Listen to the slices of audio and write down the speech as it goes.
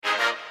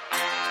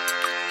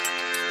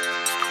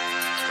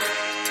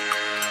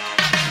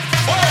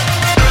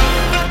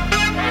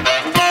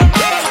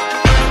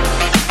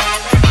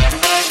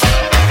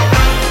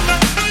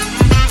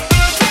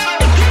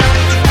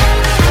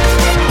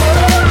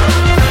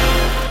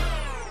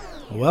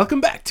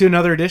Welcome back to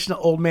another edition of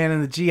Old Man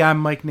and the G. I'm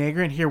Mike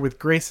Nagrant here with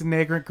Grayson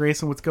Nagrant.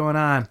 Grayson, what's going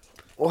on?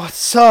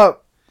 What's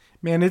up?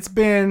 Man, it's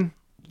been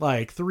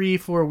like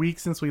 3-4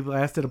 weeks since we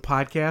last did a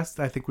podcast.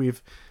 I think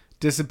we've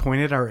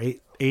disappointed our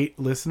eight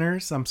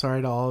listeners. I'm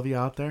sorry to all of you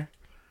out there.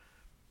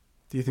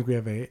 Do you think we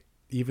have 8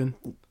 even?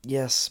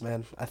 Yes,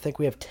 man. I think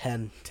we have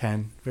 10.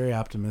 10. Very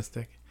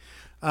optimistic.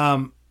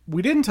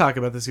 We didn't talk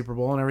about the Super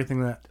Bowl, and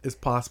everything that is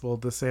possible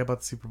to say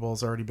about the Super Bowl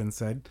has already been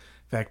said.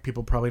 In fact,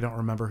 people probably don't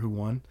remember who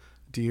won.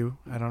 Do you?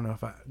 I don't know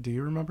if do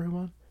you remember who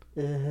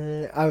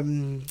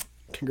won?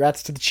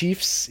 Congrats to the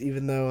Chiefs,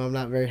 even though I'm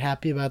not very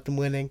happy about them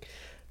winning.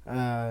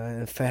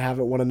 If they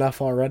haven't won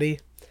enough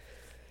already.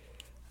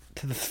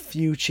 To the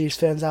few Chiefs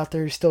fans out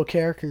there who still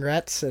care,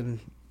 congrats and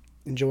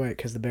enjoy it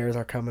because the Bears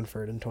are coming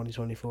for it in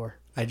 2024.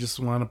 I just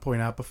want to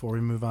point out before we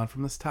move on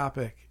from this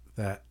topic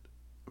that,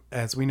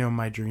 as we know,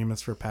 my dream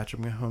is for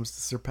Patrick Mahomes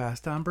to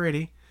surpass Tom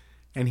Brady,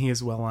 and he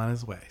is well on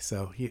his way.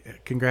 So,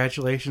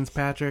 congratulations,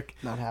 Patrick.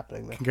 Not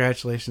happening, though.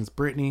 Congratulations,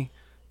 Brittany.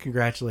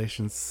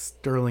 Congratulations,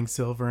 Sterling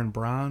Silver and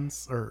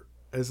Bronze. Or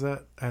is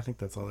that? I think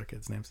that's all their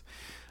kids' names.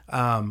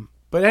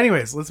 But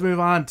anyways, let's move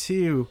on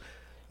to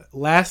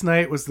last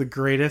night was the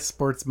greatest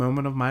sports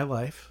moment of my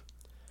life.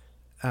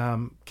 I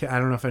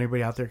don't know if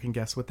anybody out there can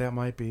guess what that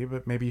might be,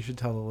 but maybe you should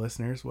tell the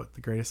listeners what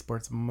the greatest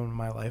sports moment of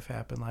my life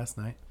happened last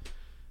night.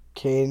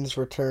 Kane's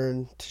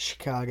return to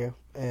Chicago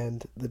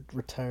and the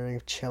retiring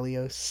of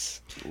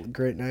Chelios.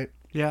 Great night.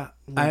 Yeah.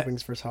 Red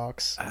Wings vs.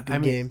 Hawks.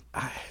 Good game.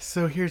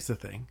 So here's the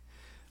thing.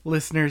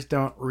 Listeners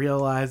don't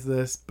realize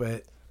this,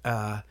 but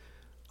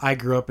I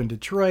grew up in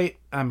Detroit.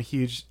 I'm a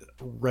huge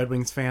Red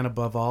Wings fan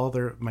above all.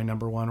 They're my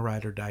number one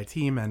ride or die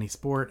team. Any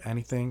sport,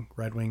 anything,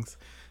 Red Wings.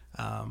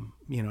 I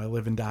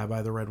live and die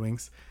by the Red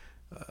Wings.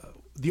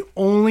 The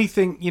only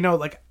thing,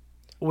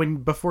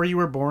 before you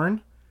were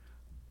born,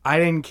 I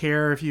didn't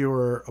care if you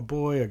were a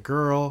boy, a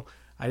girl.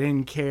 I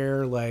didn't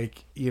care,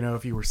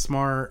 if you were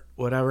smart,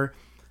 whatever.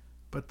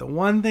 But the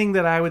one thing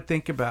that I would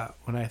think about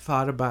when I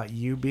thought about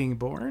you being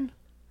born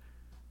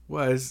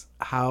was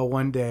how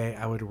one day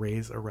I would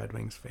raise a Red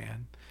Wings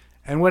fan.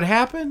 And what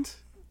happened?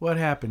 What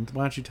happened?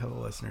 Why don't you tell the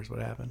listeners what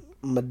happened?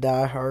 I'm a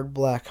diehard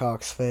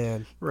Blackhawks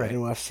fan. Right.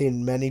 I've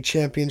seen many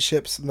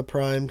championships in the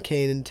prime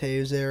Kane and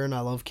Taves era, and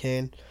I love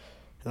Kane.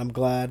 And I'm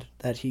glad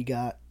that he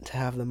got to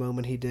have the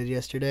moment he did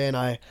yesterday, and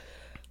I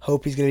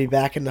hope he's going to be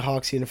back in the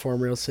Hawks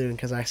uniform real soon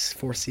because I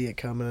foresee it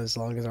coming as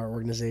long as our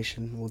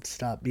organization will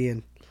stop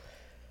being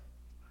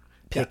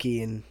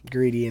picky and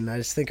greedy. And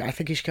I think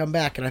he should come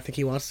back, and I think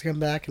he wants to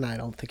come back, and I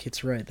don't think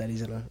it's right that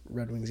he's in a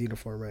Red Wings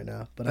uniform right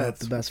now. But I hope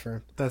the best for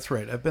him. That's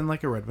right. I've been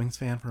like a Red Wings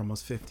fan for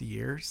almost 50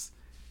 years,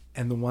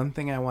 and the one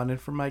thing I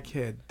wanted for my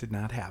kid did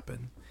not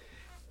happen.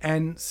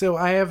 And so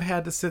I have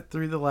had to sit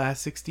through the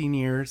last 16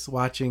 years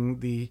watching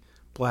the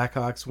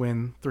Blackhawks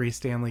win 3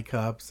 Stanley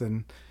Cups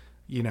and,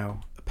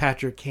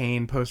 Patrick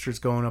Kane posters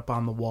going up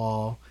on the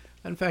wall.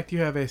 In fact, you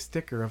have a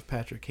sticker of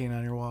Patrick Kane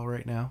on your wall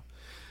right now.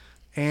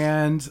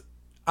 And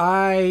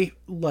I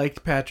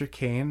liked Patrick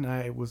Kane.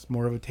 I was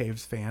more of a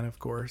Taves fan, of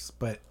course.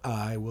 But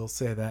I will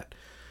say that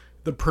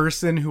the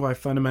person who I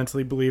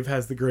fundamentally believe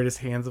has the greatest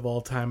hands of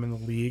all time in the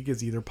league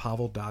is either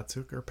Pavel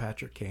Datsyuk or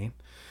Patrick Kane.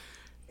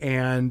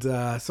 And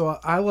so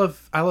I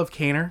love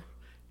Kaner.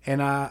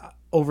 And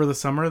over the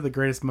summer, the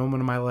greatest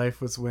moment of my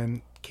life was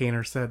when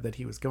Kaner said that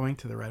he was going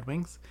to the Red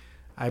Wings.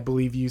 I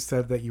believe you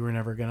said that you were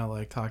never going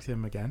to talk to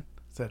him again.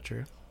 Is that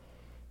true?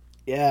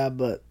 Yeah,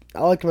 but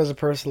I like him as a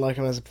person, like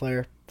him as a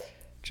player.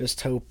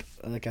 Just hope,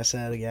 like I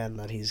said again,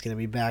 that he's going to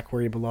be back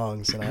where he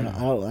belongs. And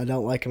I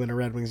don't like him in a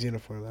Red Wings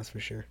uniform, that's for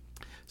sure.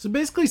 So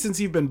basically, since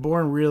you've been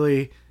born,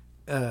 really,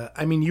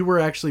 you were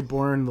actually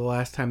born the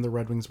last time the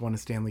Red Wings won a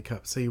Stanley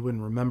Cup, so you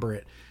wouldn't remember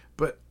it.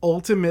 But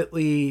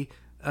ultimately,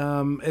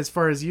 as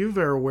far as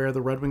you're aware,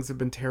 the Red Wings have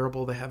been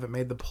terrible. They haven't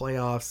made the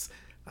playoffs.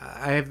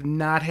 I have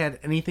not had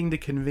anything to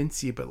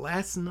convince you, but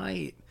last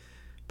night,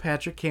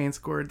 Patrick Kane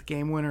scored the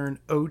game winner in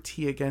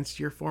OT against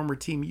your former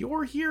team.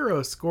 Your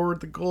hero scored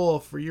the goal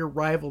for your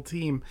rival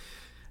team.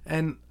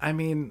 And, I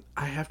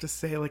have to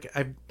say,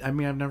 I've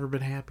never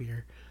been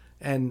happier.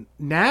 And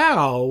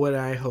now what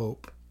I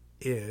hope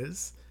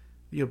is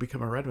you'll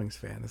become a Red Wings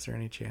fan. Is there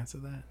any chance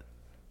of that?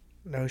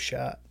 No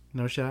shot.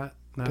 No shot?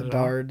 Not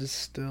Bedard is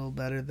still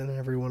better than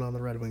everyone on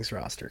the Red Wings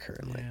roster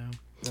currently.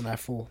 Yeah. And I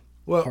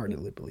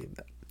full-heartedly believe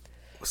that.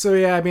 So,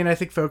 yeah, I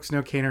think folks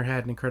know Kaner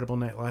had an incredible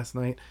night last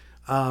night.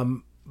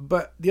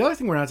 But the other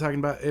thing we're not talking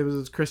about, it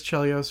was Chris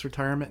Chelios'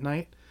 retirement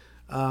night.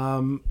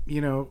 I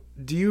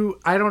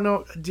don't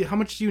know, how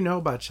much do you know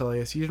about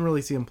Chelios? You didn't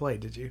really see him play,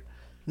 did you?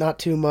 Not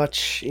too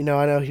much. I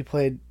know he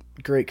played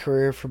a great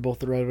career for both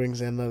the Red Wings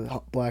and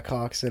the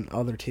Blackhawks and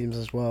other teams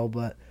as well.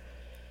 But,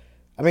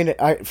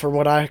 from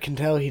what I can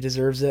tell, he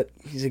deserves it.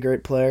 He's a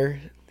great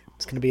player.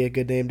 It's going to be a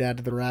good name to add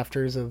to the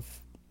rafters of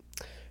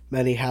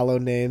many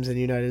hallowed names in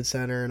United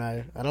Center. And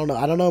I don't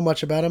know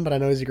much about him, but I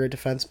know he's a great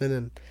defenseman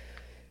and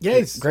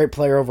he's a great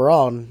player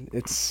overall. And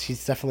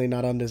he's definitely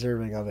not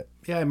undeserving of it.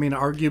 Yeah,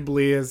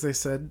 arguably, as they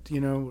said,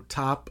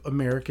 top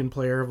American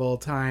player of all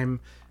time.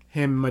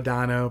 Him,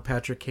 Madonna,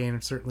 Patrick Kane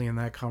are certainly in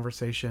that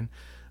conversation.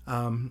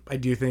 I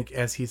do think,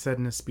 as he said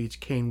in his speech,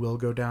 Kane will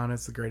go down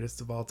as the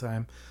greatest of all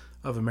time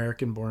of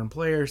American-born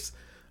players.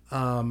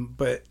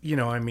 But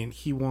I mean,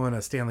 he won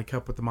a Stanley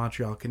Cup with the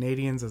Montreal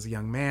Canadiens as a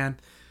young man.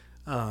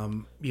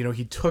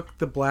 He took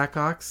the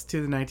Blackhawks to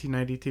the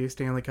 1992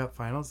 Stanley Cup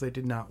Finals. They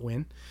did not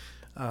win.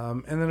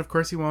 And then, of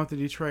course, he went with the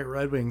Detroit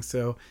Red Wings.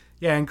 So,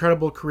 yeah,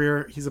 incredible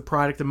career. He's a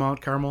product of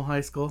Mount Carmel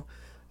High School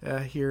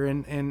here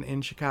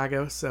in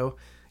Chicago. So,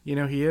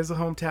 he is a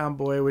hometown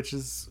boy, which it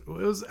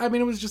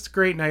was just a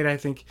great night, I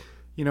think,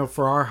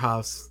 for our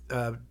house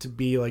to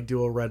be like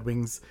dual Red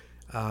Wings,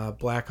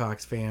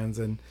 Blackhawks fans.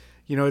 And,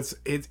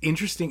 it's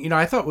interesting.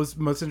 I thought it was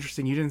most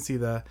interesting. You didn't see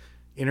the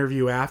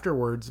interview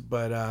afterwards,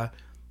 but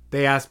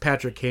they asked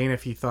Patrick Kane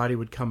if he thought he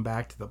would come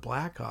back to the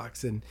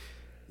Blackhawks. And,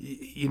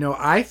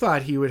 I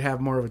thought he would have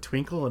more of a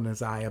twinkle in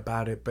his eye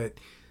about it. But,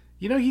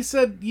 he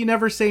said, you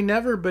never say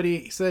never. But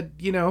he said,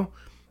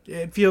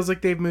 it feels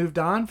like they've moved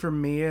on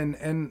from me.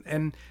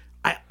 And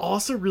I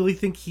also really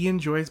think he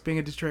enjoys being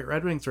a Detroit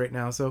Red Wings right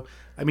now. So,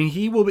 I mean,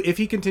 he will, if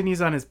he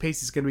continues on his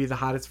pace, he's going to be the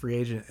hottest free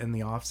agent in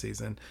the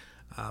offseason.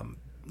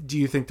 Do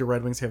you think the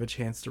Red Wings have a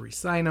chance to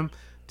re-sign him?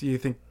 Do you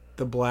think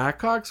the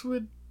Blackhawks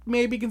would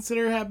maybe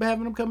consider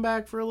having him come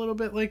back for a little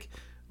bit? Like,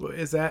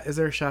 is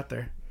there a shot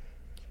there?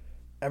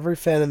 Every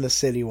fan in the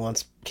city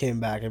came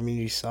back. I mean,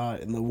 you saw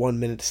it in the 1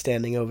 minute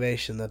standing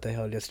ovation that they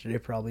held yesterday,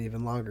 probably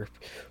even longer.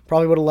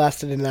 Probably would have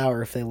lasted an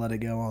hour if they let it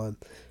go on.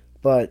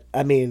 But,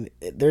 I mean,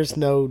 there's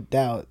no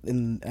doubt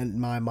in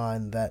my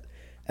mind that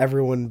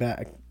everyone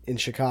back in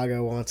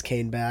Chicago wants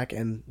Kane back,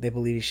 and they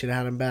believe he should have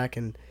had him back.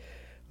 And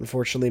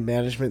unfortunately,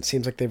 management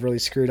seems like they've really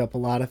screwed up a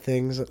lot of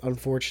things,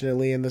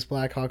 unfortunately, in this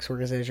Blackhawks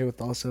organization,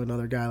 with also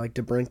another guy like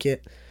DeBrincat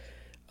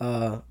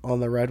on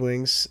the Red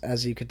Wings,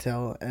 as you could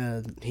tell,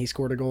 and he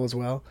scored a goal as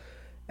well.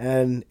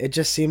 And it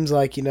just seems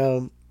like, we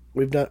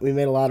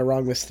made a lot of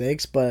wrong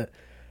mistakes, but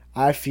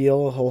I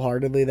feel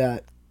wholeheartedly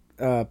that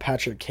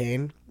Patrick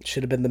Kane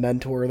should have been the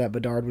mentor that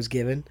Bedard was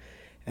given.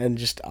 And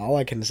just all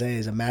I can say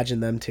is imagine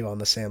them two on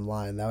the same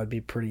line. That would be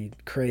pretty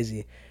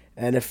crazy.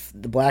 And if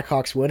the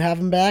Blackhawks would have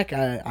him back,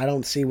 I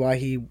don't see why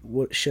he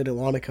shouldn't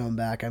want to come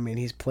back. I mean,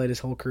 he's played his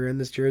whole career in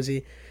this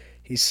jersey.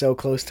 He's so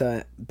close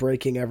to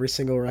breaking every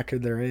single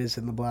record there is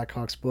in the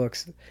Blackhawks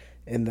books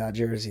in that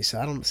jersey. So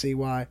I don't see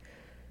why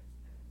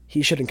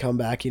he shouldn't come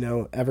back.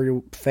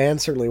 Every fan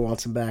certainly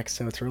wants him back.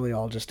 So it's really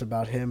all just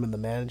about him and the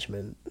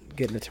management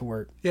getting it to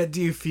work. Yeah,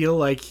 do you feel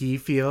like he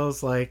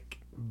feels like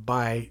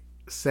by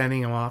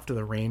sending him off to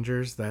the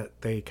Rangers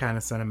that they kind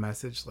of sent a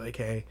message like,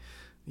 hey,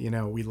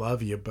 we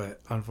love you,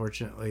 but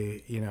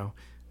unfortunately,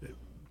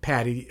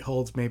 Patty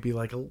holds maybe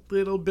like a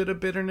little bit of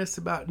bitterness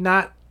about,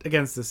 not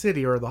against the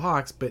city or the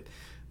Hawks, but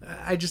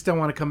I just don't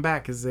want to come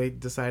back because they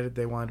decided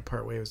they wanted to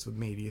part ways with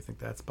me. Do you think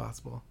that's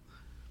possible?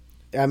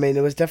 I mean,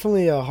 it was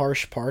definitely a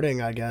harsh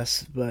parting, I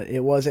guess, but it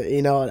wasn't,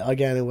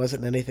 again, it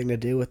wasn't anything to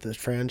do with the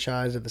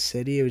franchise or the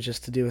city. It was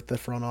just to do with the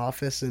front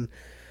office and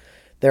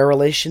their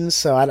relations.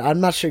 So I'm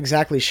not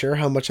exactly sure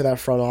how much of that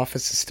front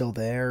office is still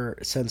there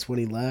since when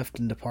he left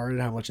and departed,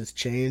 how much has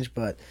changed.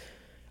 But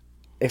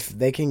if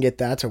they can get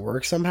that to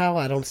work somehow,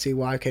 I don't see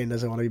why Kane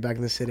doesn't want to be back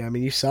in the city. I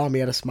mean, you saw him.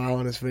 He had a smile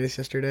on his face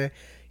yesterday.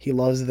 He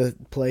loves the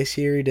place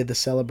here. He did the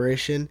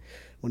celebration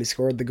when he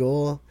scored the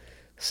goal.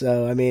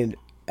 So, I mean,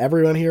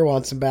 everyone here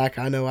wants him back.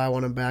 I know I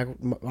want him back.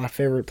 My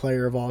favorite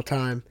player of all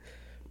time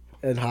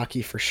in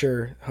hockey for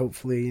sure.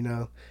 Hopefully,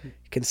 he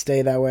can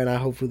stay that way, and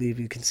hopefully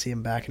we can see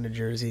him back in the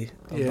jersey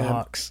of the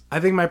Hawks. I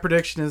think my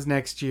prediction is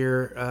next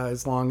year,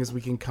 as long as we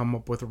can come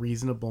up with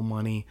reasonable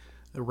money,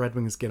 the Red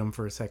Wings get him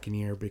for a second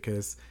year,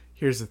 because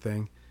here's the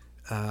thing.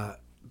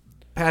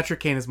 Patrick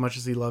Kane, as much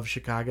as he loves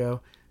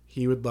Chicago,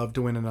 he would love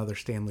to win another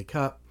Stanley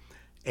Cup.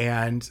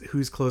 And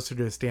who's closer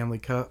to a Stanley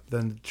Cup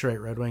than the Detroit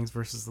Red Wings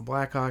versus the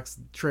Blackhawks?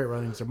 The Detroit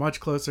Red Wings are much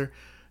closer.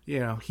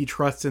 He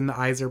trusts in the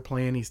Yzer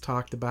plan. He's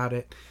talked about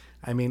it.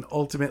 I mean,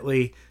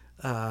 ultimately,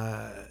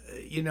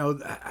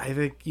 I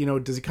think,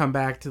 does he come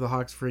back to the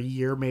Hawks for a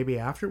year, maybe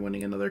after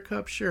winning another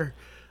cup? Sure.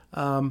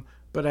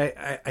 But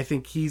I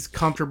think he's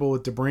comfortable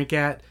with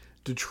DeBrincat.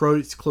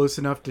 Detroit's close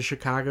enough to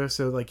Chicago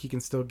so like he can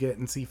still get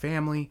and see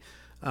family.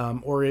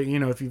 Or,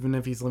 even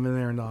if he's living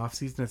there in the off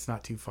season, it's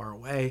not too far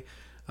away.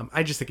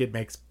 I just think it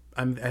makes,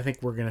 I think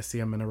we're going to see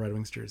him in a Red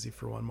Wings jersey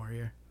for one more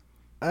year.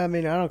 I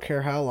mean, I don't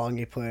care how long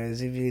he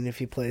plays, even if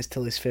he plays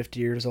till he's 50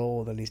 years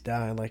old and he's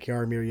dying like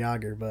Jaromir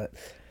Jagr, but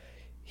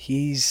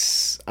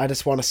I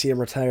just want to see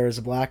him retire as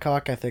a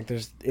Blackhawk. I think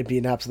it'd be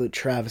an absolute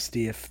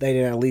travesty if they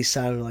didn't at least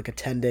sign him like a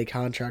 10-day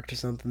contract or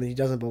something. He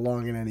doesn't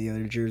belong in any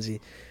other jersey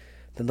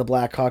than the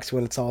Blackhawks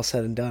when it's all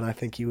said and done. I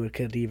think you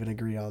could even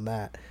agree on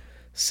that.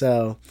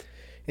 So,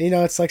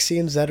 it's like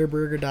seeing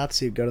Zetterberg or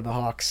Datsuk go to the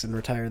Hawks and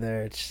retire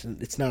there.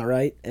 It's not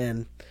right.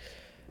 And,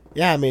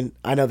 yeah, I mean,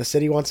 I know the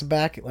city wants him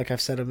back, like I've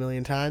said a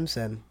million times,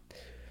 and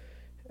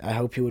I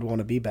hope he would want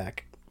to be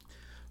back.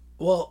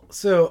 Well,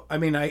 so, I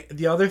mean,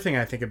 the other thing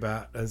I think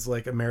about is,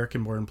 like,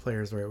 American-born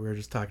players, right? We were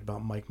just talking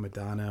about Mike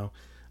Modano.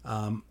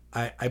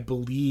 I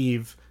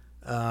believe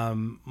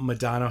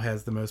Modano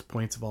has the most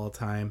points of all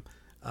time.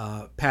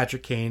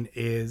 Patrick Kane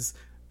is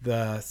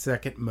the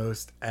second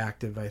most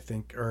active, I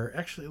think, or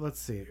actually, let's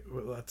see,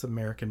 that's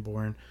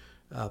American-born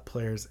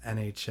players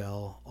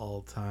NHL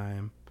all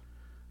time.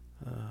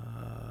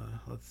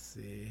 Let's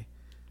see,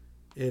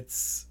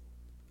 it's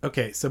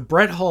okay. So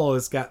Brett Hull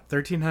has got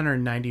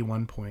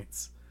 1,391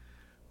 points.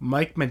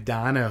 Mike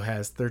Modano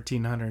has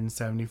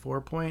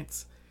 1,374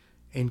 points,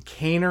 and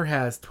Kaner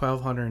has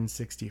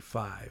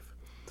 1,265.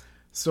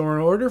 So in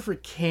order for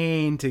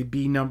Kane to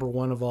be number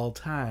one of all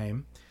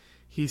time,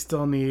 he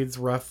still needs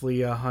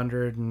roughly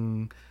 100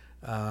 and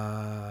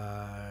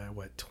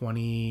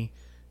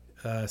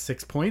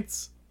 26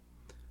 points.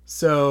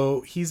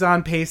 So he's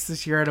on pace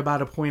this year at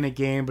about a point a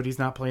game, but he's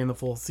not playing the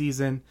full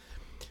season.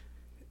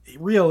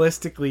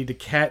 Realistically, to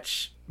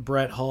catch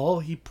Brett Hull,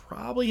 he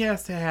probably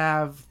has to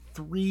have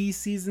 3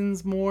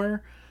 seasons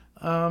more.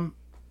 Do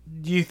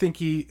you think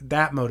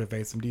that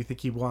motivates him? Do you think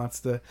he wants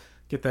to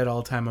get that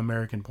all-time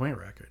American point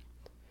record?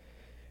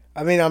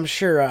 I mean, I'm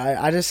sure.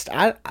 I just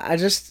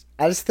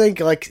think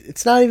like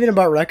it's not even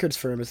about records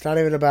for him. It's not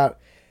even about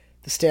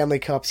the Stanley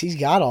Cups. He's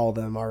got all of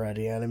them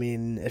already. And I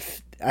mean,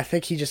 I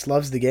think he just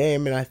loves the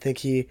game, and I think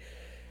he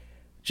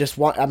just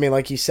I mean,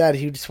 like you said,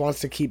 he just wants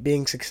to keep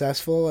being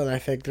successful, and I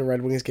think the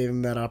Red Wings gave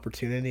him that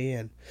opportunity,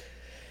 and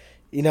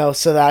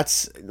so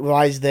that's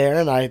why he's there,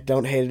 and I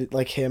don't hate it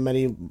like him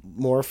any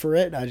more for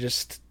it. I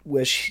just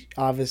wish,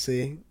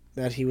 obviously,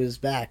 that he was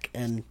back,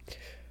 and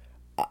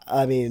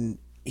I mean,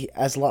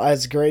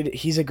 as great,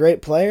 he's a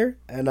great player,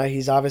 and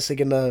he's obviously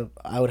gonna,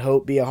 I would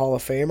hope, be a Hall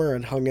of Famer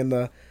and hung in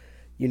the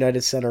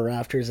United Center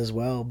rafters as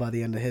well by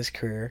the end of his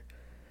career.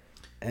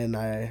 And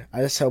I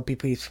just hope he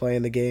keeps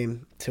playing the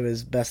game to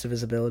his best of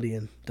his ability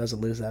and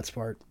doesn't lose that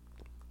spark.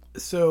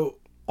 So,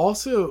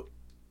 also,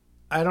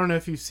 I don't know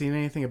if you've seen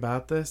anything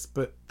about this,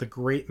 but the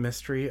great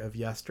mystery of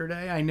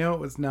yesterday, I know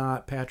it was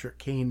not Patrick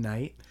Kane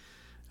night.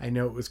 I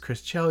know it was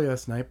Chris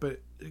Chelios night,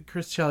 but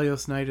Chris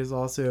Chelios night is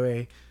also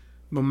a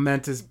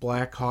momentous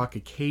Blackhawk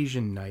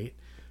occasion night.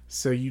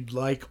 So you'd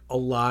like a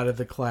lot of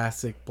the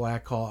classic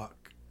Blackhawk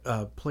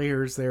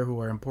players there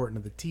who are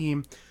important to the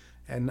team.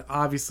 And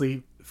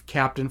obviously,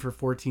 captain for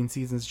 14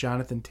 seasons,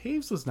 Jonathan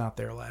Toews was not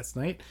there last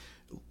night.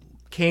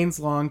 Kane's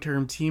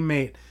long-term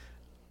teammate,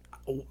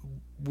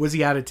 was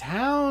he out of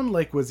town?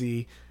 Like, was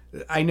he...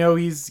 I know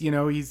he's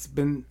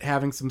been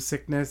having some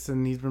sickness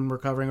and he's been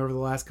recovering over the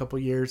last couple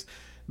of years.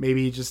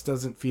 Maybe he just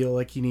doesn't feel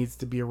like he needs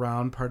to be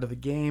around part of the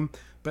game.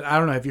 But I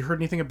don't know. Have you heard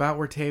anything about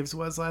where Toews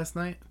was last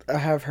night? I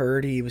have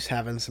heard he was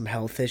having some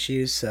health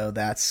issues, so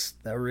that's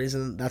the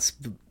reason. That's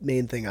the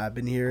main thing I've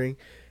been hearing,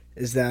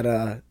 is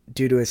that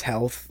due to his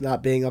health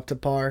not being up to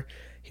par,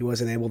 he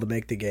wasn't able to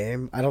make the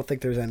game. I don't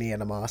think there's any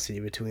animosity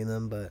between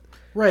them, but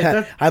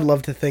right, I'd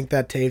love to think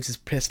that Toews is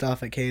pissed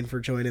off at Kane for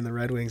joining the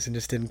Red Wings and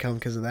just didn't come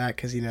because of that,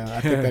 because, I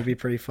think that'd be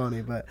pretty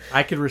funny. But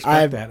I could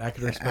respect that.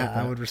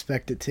 I would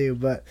respect it too,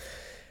 but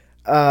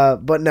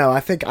no, I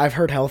think I've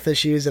heard health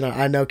issues, and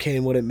I know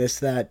Kane wouldn't miss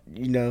that.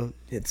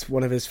 It's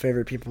one of his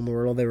favorite people in the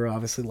world. They were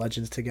obviously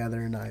legends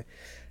together, and I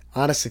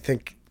honestly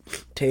think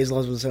Toews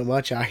loves him so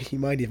much, he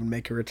might even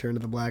make a return to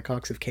the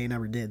Blackhawks if Kane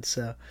ever did.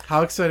 So,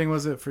 how exciting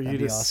was it for you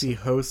to see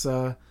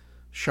Hossa,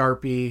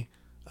 Sharpie,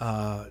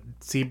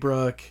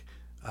 Seabrook,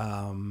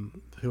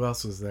 who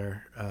else was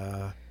there?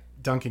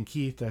 Duncan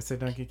Keith. Did I say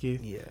Duncan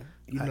Keith? Yeah,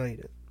 you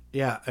did.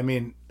 Yeah, I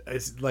mean,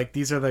 it's like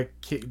these are the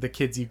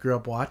kids you grew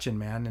up watching,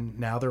 man, and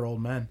now they're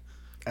old men.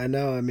 I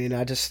know. I mean,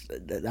 I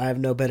have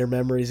no better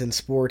memories in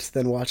sports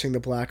than watching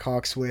the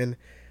Blackhawks win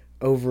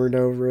over and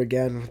over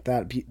again with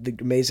the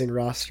amazing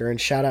roster. And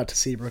shout out to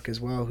Seabrook as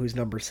well, who's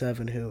number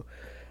 7, who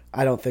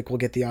I don't think will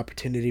get the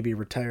opportunity to be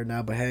retired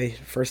now. But hey,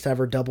 first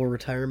ever double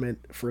retirement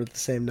for the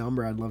same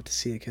number. I'd love to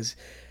see it because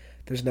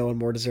there's no one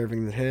more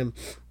deserving than him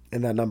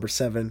in that number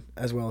 7,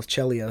 as well as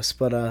Chelios.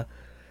 But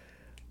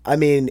I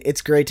mean,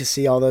 it's great to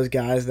see all those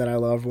guys that I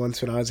loved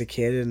once when I was a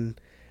kid, and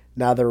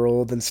now they're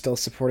old and still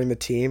supporting the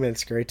team. And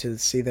it's great to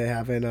see they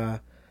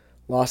haven't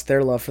lost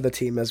their love for the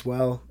team as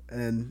well,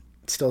 and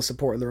still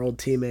supporting their old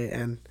teammate.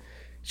 And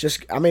it's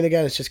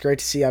just great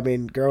to see. I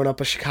mean, growing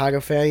up a Chicago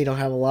fan, you don't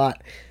have a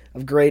lot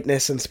of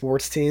greatness in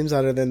sports teams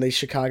other than the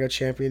Chicago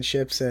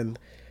championships and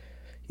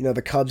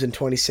the Cubs in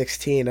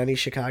 2016. Any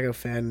Chicago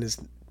fan has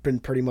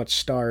been pretty much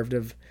starved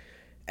of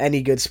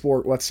any good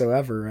sport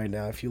whatsoever right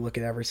now. If you look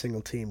at every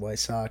single team, White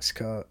Sox,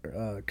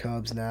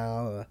 Cubs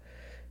now,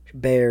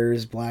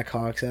 Bears,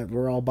 Blackhawks,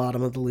 we're all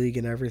bottom of the league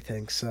and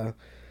everything. So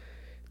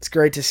it's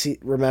great to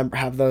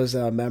have those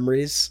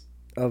memories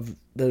of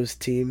those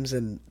teams,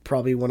 and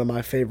probably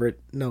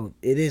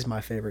it is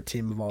my favorite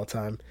team of all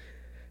time,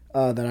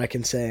 that I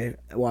can say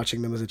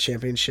watching them as a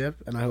championship.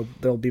 And I hope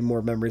there'll be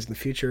more memories in the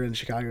future in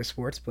Chicago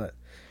sports, but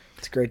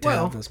it's great to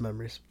have those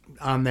memories.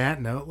 On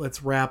that note,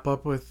 let's wrap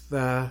up with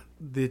the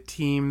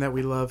team that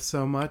we love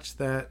so much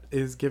that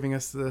is giving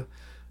us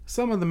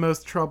some of the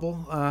most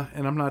trouble.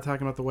 And I'm not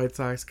talking about the White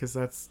Sox because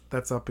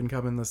that's up and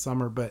coming this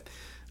summer, but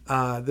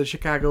the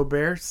Chicago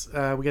Bears.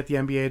 We got the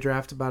NBA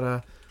draft about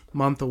a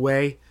month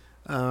away.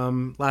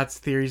 Lots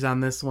of theories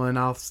on this one.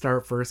 I'll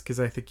start first because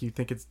I think you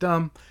think it's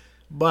dumb.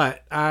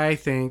 But I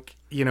think,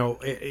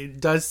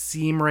 it does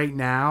seem right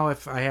now,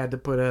 if I had to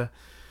put if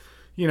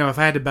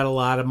I had to bet a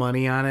lot of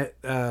money on it,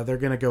 they're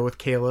going to go with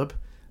Caleb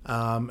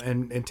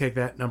and take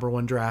that number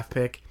one draft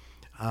pick.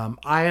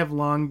 I have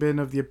long been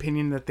of the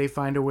opinion that they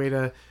find a way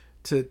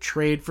to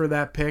trade for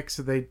that pick,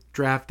 so they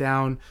draft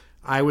down.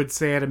 I would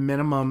say at a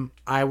minimum,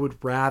 I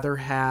would rather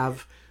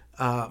have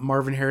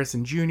Marvin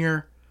Harrison Jr.,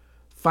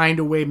 find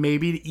a way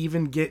maybe to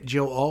even get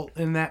Joe Alt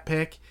in that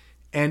pick.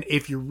 And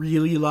if you're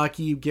really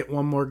lucky, you get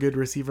one more good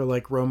receiver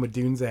like Rome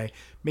Odunze.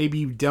 Maybe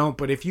you don't,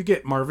 but if you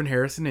get Marvin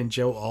Harrison and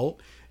Joe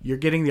Alt, you're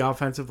getting the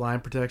offensive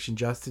line protection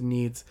Justin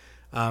needs.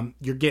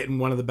 You're getting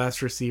one of the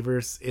best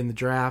receivers in the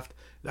draft.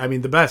 I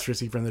mean, the best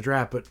receiver in the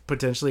draft, but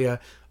potentially a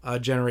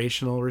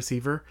generational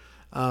receiver.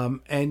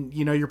 And,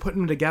 you're putting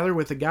them together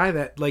with a guy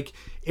that, like,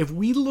 if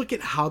we look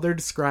at how they're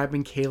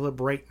describing Caleb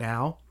right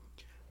now,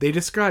 they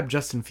describe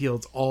Justin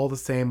Fields all the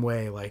same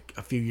way, like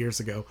a few years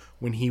ago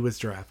when he was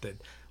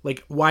drafted.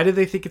 Like, why do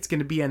they think it's going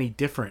to be any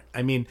different?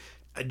 I mean,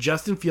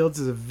 Justin Fields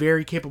is a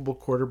very capable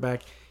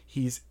quarterback.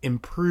 He's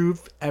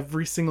improved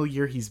every single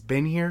year he's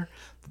been here.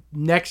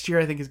 Next year,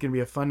 I think, is going to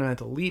be a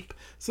fundamental leap.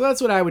 So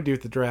that's what I would do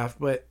with the draft.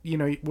 But,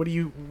 what are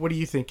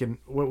you thinking?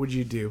 What would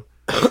you do?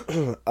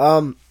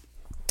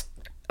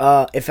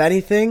 If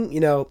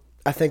anything,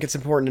 I think it's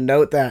important to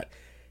note that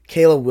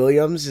Caleb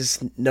Williams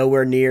is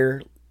nowhere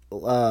near,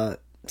 as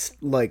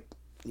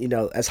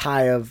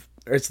high of,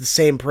 or it's the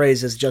same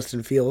praise as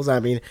Justin Fields. I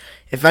mean,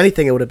 if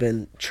anything, it would have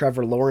been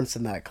Trevor Lawrence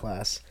in that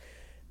class.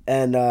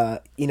 And,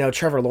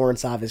 Trevor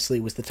Lawrence obviously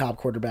was the top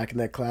quarterback in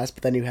that class,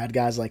 but then you had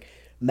guys like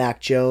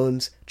Mac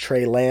Jones,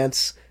 Trey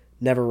Lance,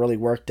 never really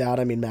worked out.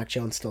 I mean, Mac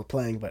Jones still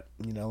playing, but,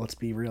 let's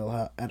be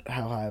real at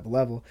how high of a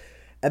level.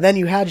 And then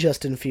you had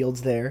Justin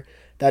Fields there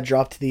that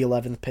dropped to the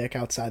 11th pick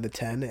outside the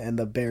 10, and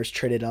the Bears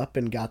traded up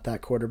and got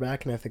that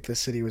quarterback, and I think the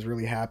city was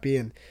really happy.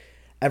 And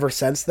ever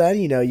since then,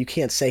 you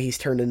can't say he's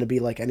turned into be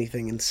like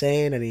anything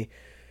insane, any,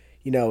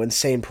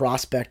 insane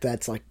prospect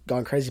that's like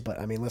gone crazy. But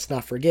I mean, let's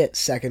not forget,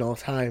 second all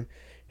time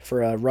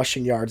for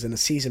rushing yards in a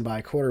season by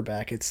a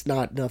quarterback. It's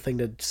not nothing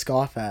to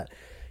scoff at.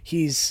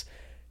 He's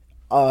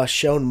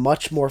shown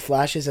much more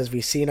flashes as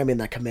we've seen. I mean,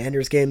 that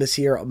Commanders game this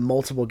year,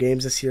 multiple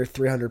games this year,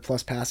 300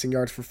 plus passing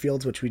yards for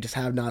Fields, which we just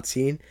have not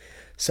seen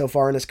so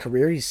far in his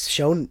career. He's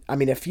shown, I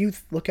mean, if you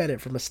look at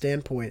it from a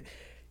standpoint,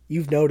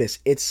 you've noticed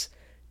it's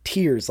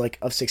tiers like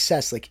of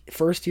success. Like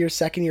first year,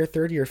 second year,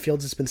 third year,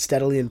 Fields has been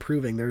steadily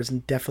improving. There's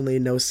definitely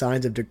no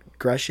signs of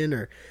digression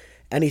or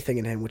anything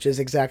in him, which is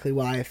exactly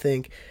why I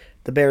think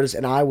the Bears,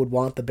 and I would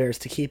want the Bears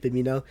to keep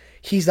him.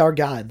 He's our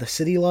guy. The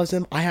city loves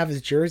him. I have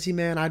his jersey,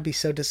 man. I'd be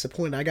so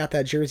disappointed. I got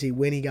that jersey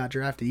when he got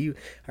drafted.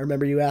 I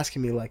remember you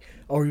asking me like,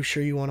 "Oh, are you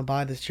sure you want to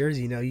buy this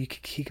jersey? He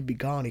could be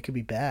gone. He could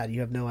be bad.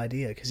 You have no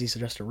idea because he's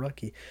just a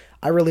rookie."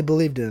 I really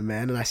believed in him,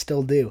 man, and I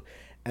still do.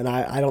 And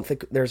I don't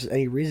think there's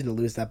any reason to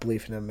lose that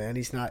belief in him, man.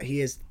 He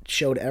has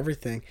showed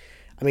everything.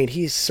 I mean,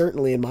 he's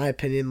certainly, in my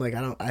opinion,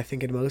 I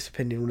think in most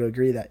opinion would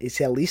agree that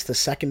he's at least the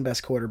second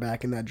best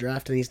quarterback in that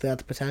draft, and he's got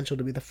the potential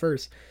to be the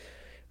first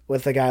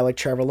with a guy like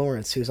Trevor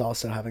Lawrence, who's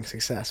also having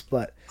success.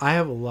 But I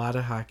have a lot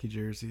of hockey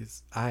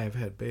jerseys. I have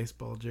had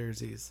baseball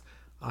jerseys.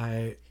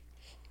 I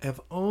have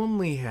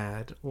only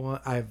had one.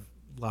 I have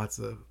lots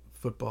of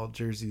football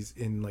jerseys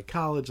in like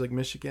college, like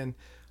Michigan.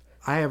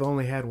 I have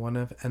only had one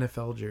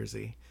NFL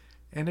jersey,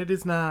 and it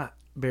is not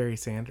Barry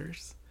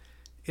Sanders.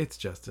 It's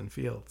Justin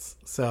Fields.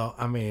 So,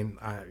 I mean,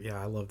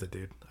 I love the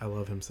dude. I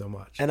love him so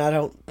much. And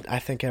I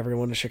think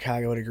everyone in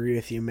Chicago would agree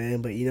with you,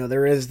 man. But,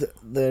 there is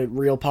the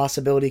real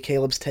possibility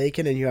Caleb's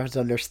taken, and you have to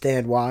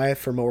understand why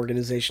from an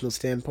organizational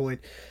standpoint.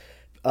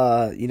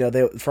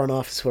 The front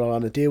office would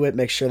want to do it,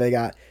 make sure they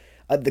got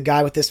the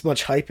guy with this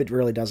much hype. It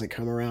really doesn't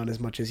come around as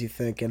much as you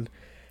think. And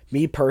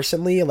me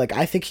personally,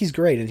 I think he's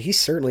great, and he's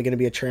certainly going to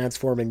be a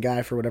transforming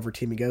guy for whatever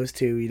team he goes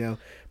to,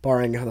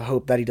 barring the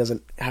hope that he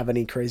doesn't have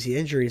any crazy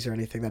injuries or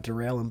anything that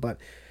derail him. But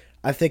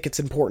I think it's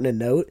important to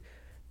note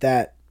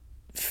that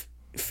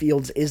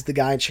Fields is the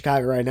guy in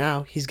Chicago right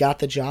now. He's got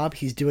the job.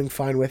 He's doing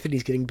fine with it.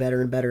 He's getting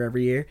better and better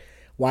every year.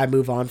 Why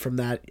move on from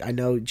that? I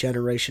know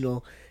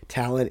generational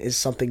talent is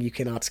something you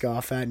cannot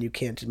scoff at and you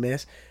can't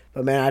miss.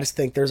 But, man, I just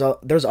think there's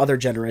other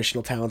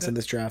generational talents in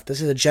this draft.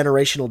 This is a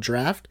generational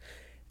draft,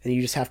 and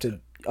you just have to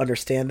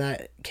understand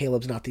that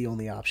Caleb's not the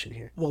only option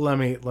here. Well, let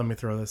me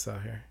throw this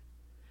out here.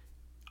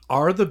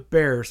 Are the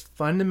Bears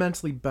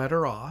fundamentally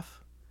better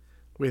off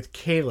with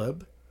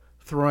Caleb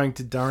throwing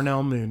to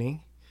Darnell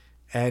Mooney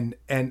and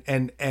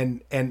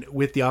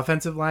with the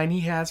offensive line he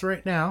has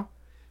right now,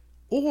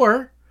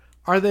 or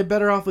are they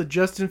better off with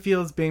Justin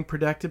Fields being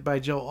protected by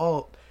Joe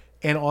Alt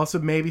and also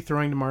maybe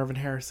throwing to Marvin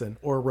Harrison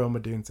or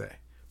Rome Odunze?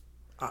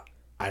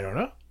 I don't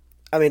know.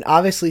 I mean,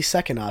 obviously,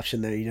 second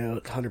option there,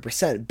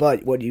 100%.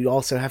 But what you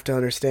also have to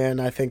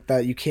understand, I think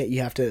that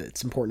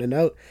it's important to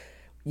note,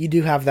 you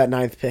do have that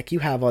 9th pick. You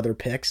have other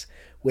picks.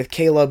 With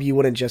Caleb,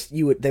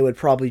 they would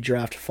probably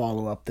draft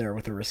follow-up there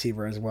with a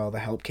receiver as well to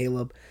help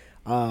Caleb.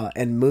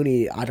 And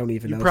Mooney, I don't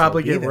even know. You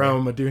probably get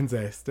Rome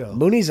Odunze still.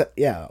 Mooney's,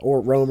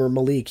 or Rome or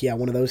Malik,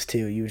 one of those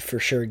two you would for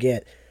sure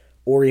get.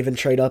 or even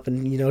trade up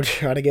and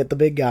try to get the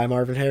big guy,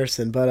 Marvin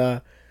Harrison.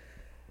 But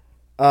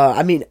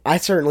I mean, I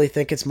certainly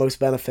think it's most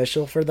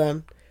beneficial for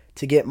them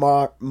to get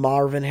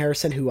Marvin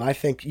Harrison, who I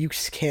think you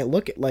just can't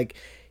look at. Like,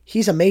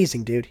 he's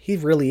amazing, dude. He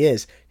really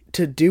is.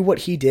 To do what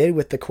he did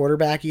with the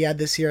quarterback he had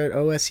this year at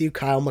OSU,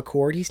 Kyle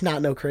McCord, he's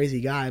not no crazy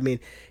guy. I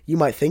mean, you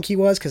might think he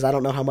was because I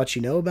don't know how much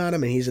you know about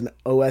him, and he's an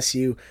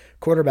OSU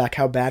quarterback.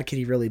 How bad could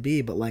he really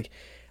be? But, like,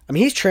 I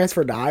mean, he's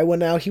transferred to Iowa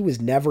now. He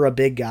was never a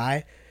big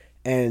guy,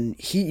 and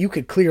you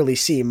could clearly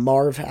see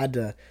Marv had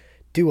to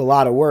do a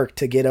lot of work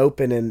to get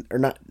open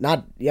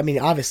I mean,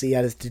 obviously he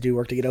has to do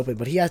work to get open,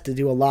 but he has to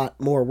do a lot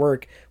more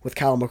work with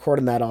Kyle McCord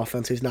in that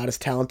offense, who's not as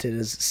talented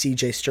as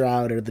CJ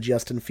Stroud or the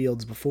Justin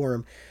Fields before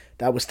him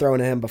that was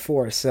thrown at him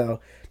before. So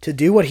to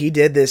do what he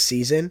did this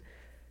season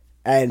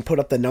and put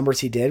up the numbers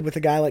he did with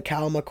a guy like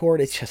Kyle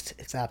McCord,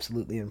 it's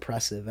absolutely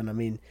impressive. And I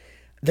mean,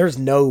 there's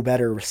no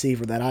better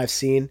receiver that I've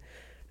seen,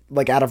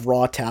 like, out of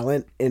raw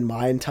talent in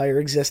my entire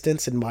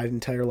existence, in my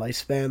entire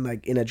lifespan,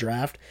 like, in a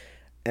draft.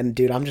 And,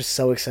 dude, I'm just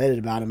so excited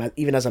about him.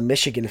 Even as a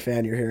Michigan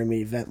fan, you're hearing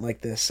me vent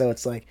like this. So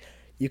it's like,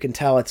 you can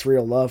tell it's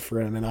real love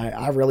for him. And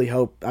I really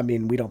hope, I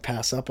mean, we don't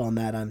pass up on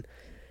that.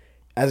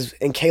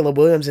 And Caleb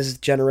Williams is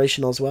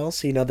generational as well.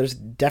 So, there's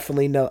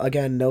definitely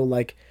no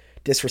like,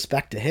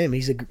 disrespect to him.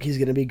 He's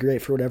going to be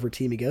great for whatever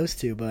team he goes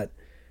to. But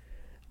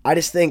I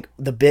just think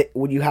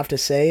what you have to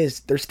say is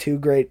there's two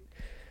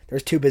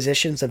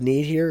positions of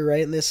need here,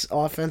 right, in this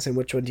offense. And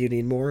which one do you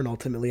need more? And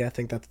ultimately, I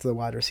think that's the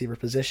wide receiver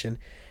position.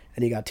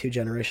 And you got two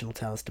generational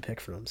talents to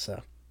pick from.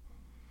 So,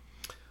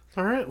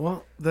 all right.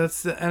 Well,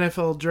 that's the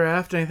NFL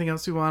draft. Anything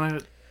else you want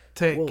to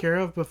take care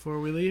of before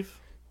we leave?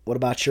 What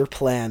about your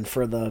plan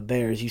for the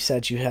Bears? You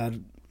said you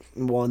had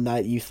one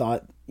that you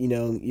thought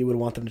you would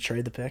want them to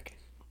trade the pick.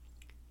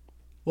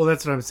 Well,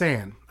 that's what I'm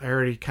saying. I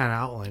already kind of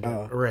outlined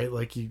it, right?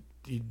 Like you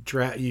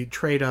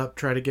trade up,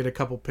 try to get a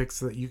couple picks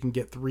so that you can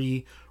get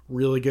 3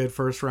 really good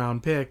first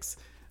round picks.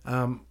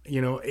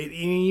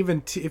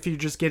 Even if you're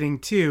just getting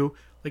 2.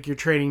 Like, you're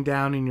trading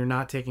down and you're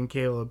not taking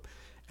Caleb,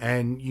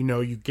 and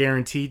you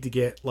guaranteed to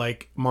get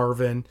like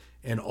Marvin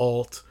and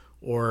Alt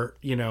or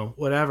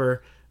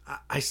whatever.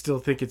 I still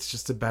think it's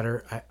just a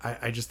better.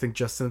 I just think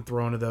Justin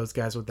throwing to those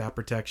guys with that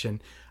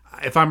protection.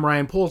 If I'm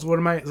Ryan Poles, what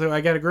am I? So I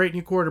got a great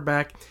new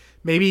quarterback.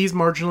 Maybe he's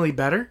marginally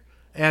better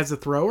as a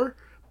thrower,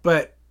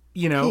 but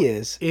he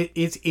is.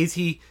 Is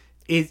he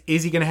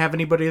going to have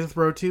anybody to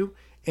throw to?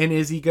 And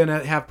is he going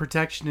to have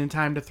protection in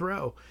time to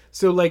throw?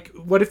 So, like,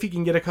 what if he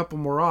can get a couple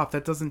more off?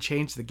 That doesn't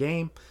change the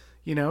game.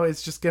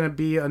 It's just going to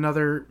be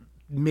another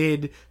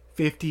mid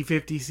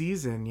 50-50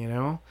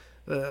 season,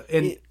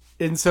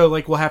 And so,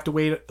 like, we'll have to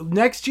wait.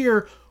 Next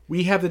year,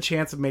 we have the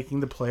chance of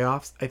making the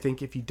playoffs. I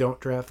think if you don't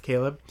draft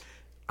Caleb.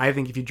 I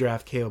think if you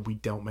draft Caleb, we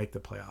don't make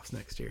the playoffs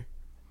next year.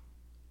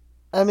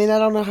 I mean, I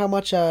don't know how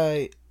much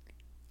I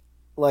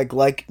like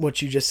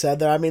what you just said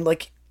there. I mean,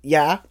 like,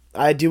 yeah,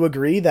 I do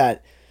agree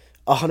that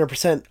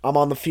 100% I'm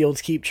on the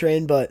Fields keep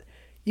train, but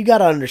you got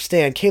to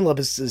understand Caleb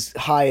is as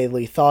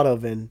highly thought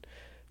of and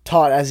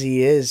taught as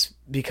he is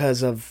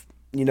because of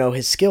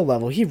his skill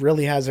level. He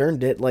really has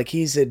earned it. Like,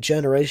 he's a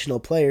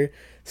generational player.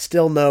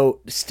 Still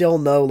no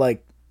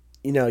like,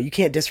 you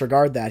can't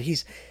disregard that.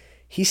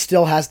 He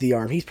still has the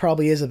arm. He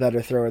probably is a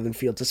better thrower than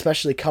Fields,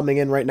 especially coming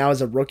in right now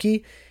as a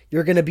rookie.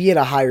 You're going to be at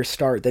a higher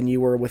start than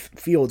you were with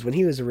Fields when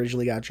he was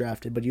originally got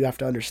drafted. But you have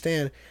to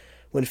understand,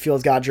 when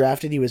Fields got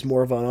drafted, he was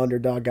more of an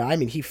underdog guy. I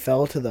mean, he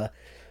fell to the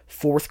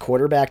 4th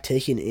quarterback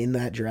taken in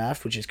that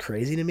draft, which is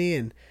crazy to me.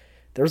 And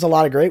there was a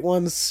lot of great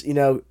ones,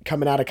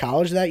 coming out of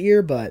college that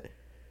year. But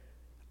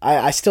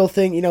I still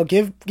think,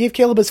 give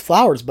Caleb his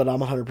flowers. But I'm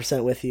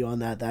 100% with you on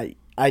that. That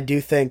I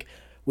do think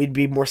we'd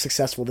be more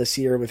successful this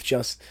year with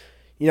just,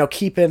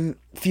 keeping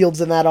Fields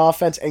in that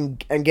offense and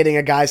getting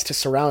a guys to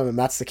surround him.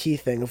 That's the key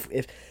thing.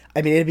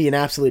 It'd be an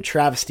absolute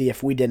travesty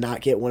if we did not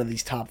get one of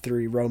these top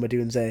 3, Rome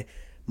Odunze,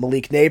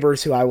 Malik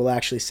Neighbors, who I will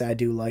actually say I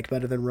do like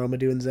better than Rome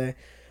Odunze.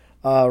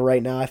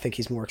 Right now, I think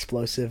he's more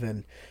explosive,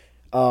 and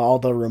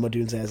although Rome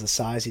Odunze has the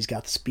size, he's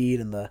got the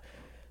speed and the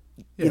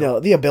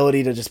the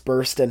ability to just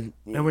burst. And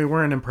we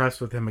weren't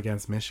impressed with him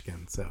against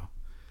Michigan, so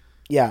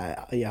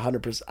yeah,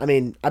 100%. I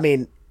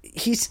mean,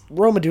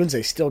 Rome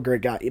Odunze still a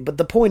great guy, but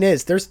the point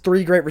is, there's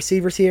 3 great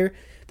receivers here.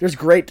 There's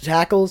great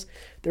tackles.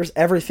 There's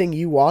everything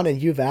you want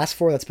and you've asked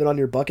for that's been on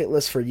your bucket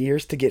list for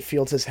years to get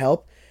Fields'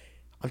 help.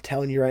 I'm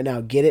telling you right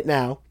now, get it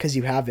now because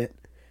you have it.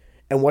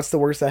 And what's the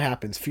worst that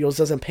happens? Fields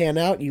doesn't pan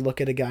out, you look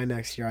at a guy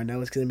next year. I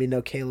know it's going to be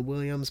no Caleb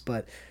Williams,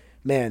 but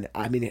man,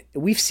 I mean,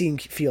 we've seen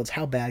Fields.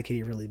 How bad can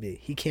he really be?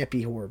 He can't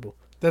be horrible.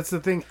 That's the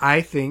thing.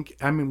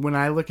 When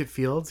I look at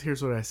Fields,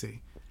 here's what I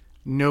see.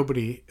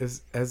 Nobody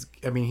is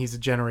he's a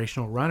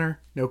generational runner,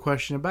 no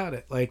question about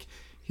it. Like,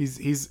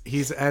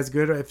 he's as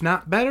good, if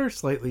not better,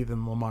 slightly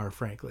than Lamar,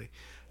 frankly.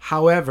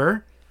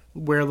 However,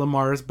 where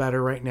Lamar is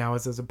better right now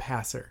is as a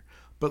passer.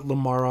 But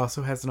Lamar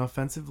also has an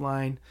offensive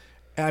line.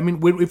 I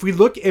mean, if we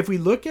look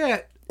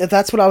at,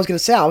 that's what I was going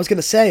to say. I was going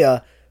to say,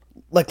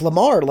 like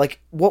Lamar, like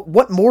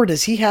what more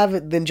does he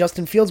have than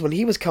Justin Fields when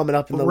he was coming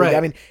up in the league? I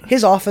mean,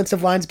 his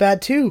offensive line's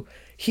bad too.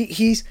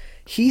 He's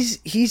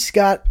he's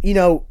got,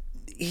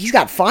 he's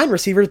got fine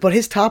receivers, but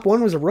his top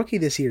one was a rookie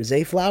this year,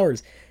 Zay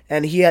Flowers,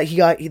 and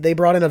they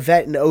brought in a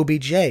vet in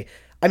OBJ.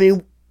 I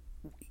mean,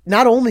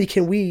 not only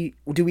do we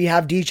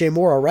have DJ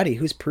Moore already,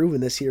 who's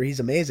proven this year he's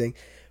amazing,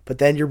 but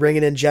then you're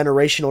bringing in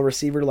generational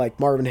receiver like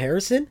Marvin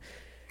Harrison.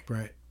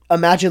 Right.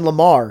 Imagine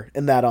Lamar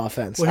in that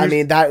offense. Well, I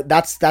mean,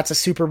 that's a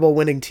Super Bowl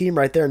winning team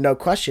right there, no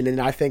question.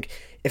 And I think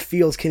if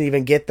Fields can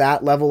even get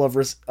that level of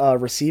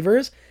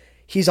receivers,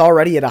 he's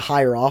already at a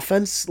higher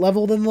offense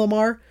level than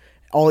Lamar.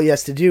 All he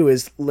has to do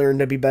is learn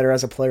to be better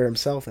as a player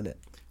himself in it.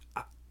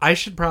 I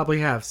should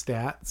probably have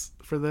stats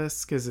for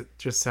this because it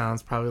just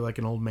sounds probably like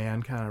an old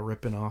man kind of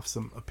ripping off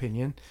some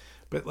opinion.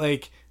 But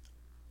like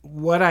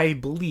what I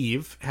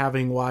believe,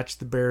 having watched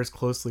the Bears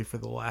closely for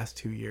the last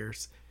 2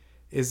 years,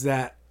 is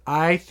that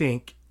I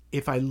think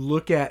if I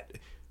look at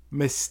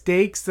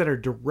mistakes that are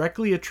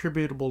directly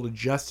attributable to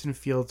Justin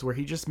Fields where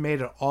he just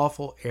made an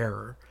awful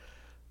error,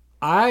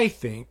 I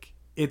think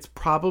it's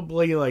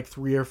probably like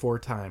 3 or 4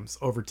 times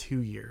over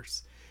 2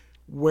 years.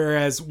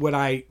 Whereas what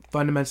I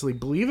fundamentally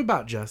believe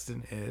about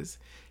Justin is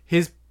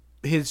his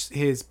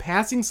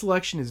passing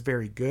selection is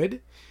very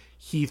good.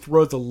 He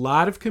throws a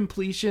lot of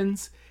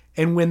completions,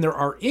 and when there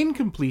are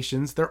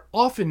incompletions, they're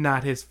often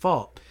not his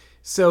fault.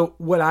 So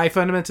what I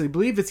fundamentally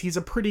believe is he's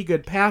a pretty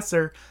good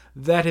passer,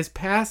 that his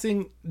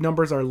passing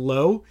numbers are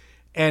low,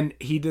 and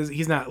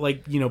he's not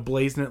like,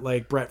 blazing it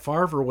like Brett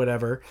Favre or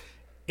whatever,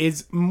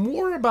 is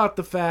more about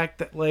the fact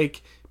that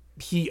like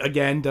he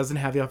again doesn't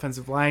have the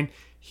offensive line,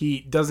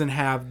 he doesn't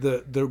have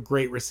the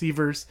great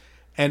receivers,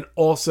 and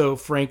also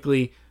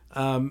frankly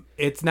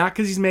it's not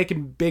because he's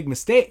making big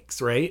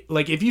mistakes, right?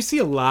 Like if you see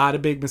a lot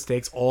of big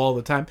mistakes all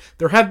the time,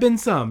 there have been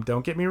some,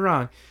 don't get me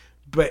wrong,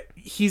 but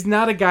he's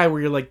not a guy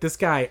where you're like, this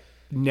guy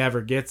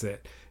never gets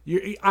it.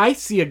 I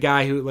see a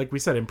guy who, like we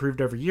said,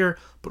 improved every year,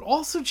 but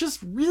also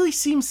just really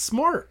seems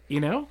smart.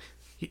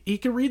 He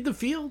can read the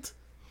field.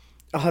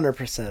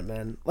 100%,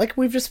 man. Like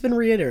we've just been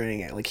reiterating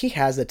it. Like he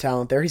has the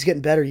talent there. He's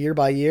getting better year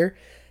by year,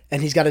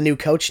 and he's got a new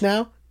coach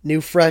now, new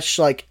fresh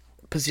like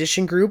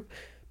position group.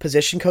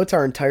 Position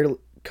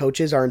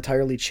coaches are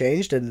entirely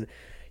changed, and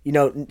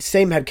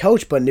same head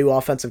coach but new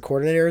offensive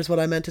coordinator is what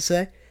I meant to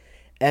say.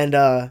 And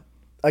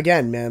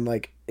again, man,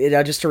 like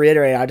just to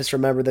reiterate, I just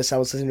remember this. I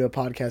was listening to a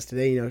podcast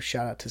today.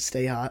 Shout out to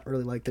Stay Hot.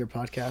 Really like their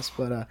podcast,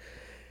 but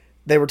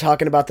they were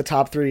talking about the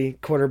top 3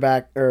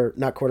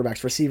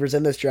 receivers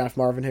in this draft: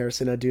 Marvin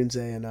Harrison, Odunze,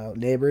 and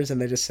Neighbors,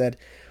 and they just said,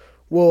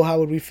 "Whoa, how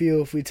would we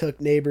feel if we took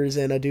Neighbors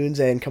and Odunze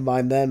and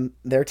combined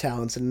their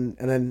talents?" And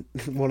then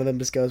one of them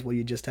just goes, "Well,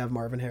 you just have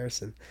Marvin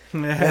Harrison."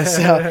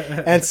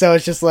 and so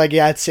it's just like,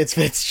 yeah,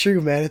 it's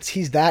true, man.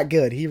 He's that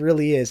good. He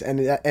really is,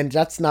 and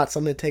that's not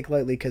something to take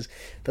lightly because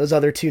those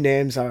other 2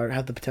 names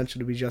have the potential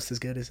to be just as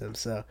good as him.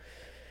 So,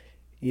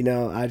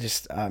 I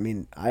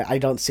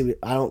don't see.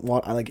 I don't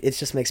want. It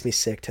just makes me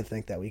sick to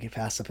think that we could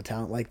pass up a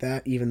talent like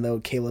that, even though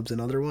Caleb's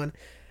another one.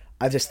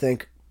 I just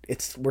think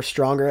we're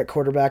stronger at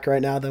quarterback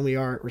right now than we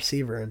are at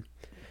receiver, and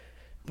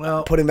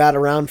putting that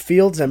around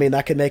Fields,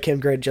 that could make him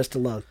great just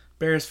alone.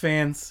 Bears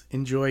fans,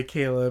 enjoy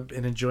Caleb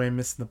and enjoy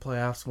missing the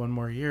playoffs one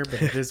more year,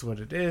 but it is what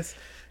it is.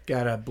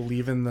 Gotta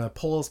believe in the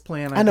polls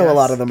plan. I know guess. A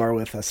lot of them are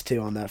with us too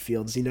on that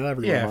Fields.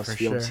 Everyone wants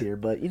Fields here,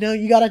 but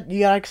you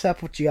gotta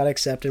accept what you gotta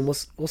accept, and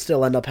we'll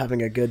still end up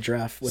having a good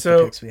draft with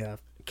the picks we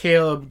have.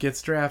 Caleb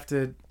gets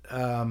drafted.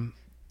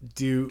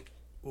 Do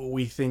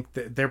we think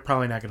that they're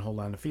probably not gonna hold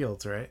on to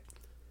Fields, right?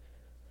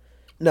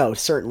 No,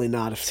 certainly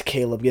not. If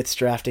Caleb gets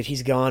drafted,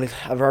 he's gone.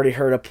 I've already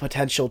heard of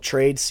potential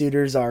trade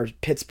suitors are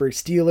Pittsburgh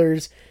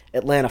Steelers,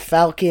 Atlanta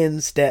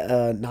Falcons,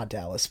 not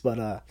Dallas, but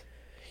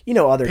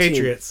other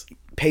Patriots. teams.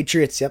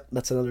 Patriots, yep,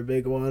 that's another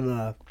big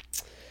one.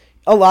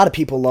 A lot of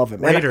people love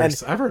him.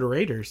 Raiders. I've heard of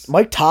Raiders.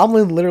 Mike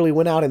Tomlin literally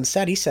went out and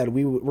said,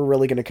 we're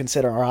really going to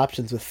consider our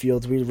options with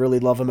Fields. We really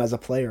love him as a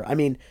player. I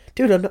mean,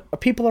 dude,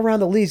 people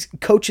around the league,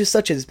 coaches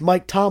such as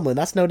Mike Tomlin,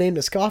 that's no name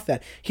to scoff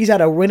at. He's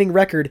had a winning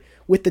record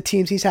with the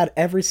teams he's had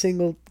every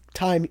single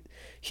time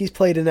he's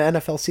played in the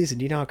NFL season.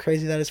 Do you know how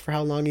crazy that is for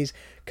how long he's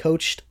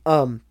coached?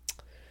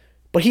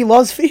 But he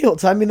loves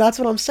Fields. That's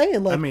what I'm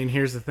saying.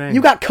 Here's the thing.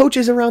 You got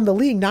coaches around the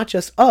league, not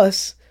just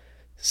us,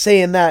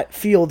 saying that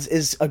Fields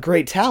is a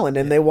great talent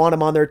and they want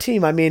him on their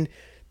team.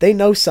 They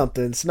know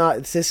something.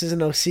 This is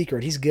no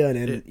secret. He's good,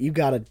 and you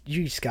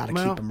just gotta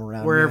keep him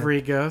around. Wherever man.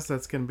 he goes,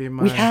 that's gonna be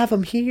my. We have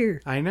him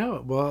here. I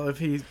know. Well, if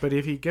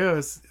he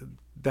goes,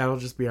 that'll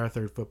just be our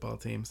third football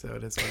team. So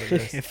it is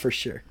what it is. For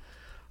sure.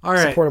 All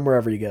right. Support him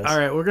wherever he goes. All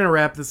right, we're gonna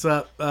wrap this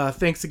up.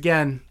 Thanks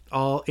again,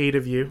 all 8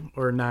 of you,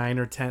 or 9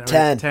 or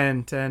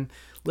 10, 10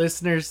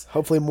 listeners.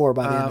 Hopefully more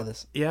by the end of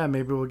this. Yeah,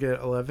 maybe we'll get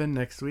 11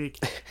 next week.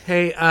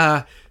 Hey,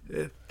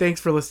 thanks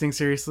for listening.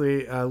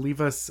 Seriously, leave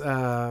us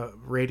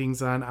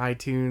ratings on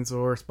iTunes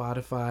or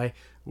Spotify.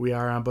 We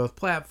are on both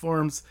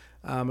platforms.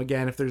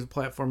 Again, if there's a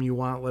platform you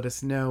want, let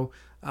us know.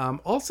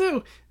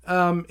 Also,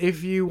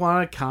 if you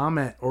want to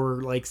comment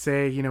or like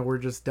say, we're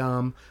just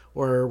dumb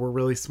or we're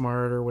really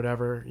smart or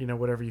whatever,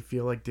 whatever you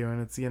feel like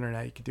doing, it's the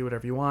internet. You can do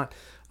whatever you want.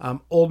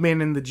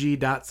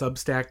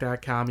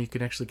 Oldmanintheg.substack.com. You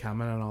can actually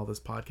comment on all this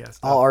podcast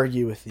stuff. I'll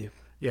argue with you.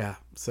 Yeah.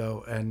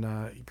 So, and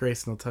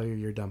Grayson will tell you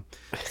you're dumb.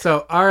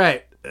 So, all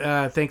right.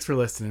 Thanks for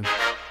listening.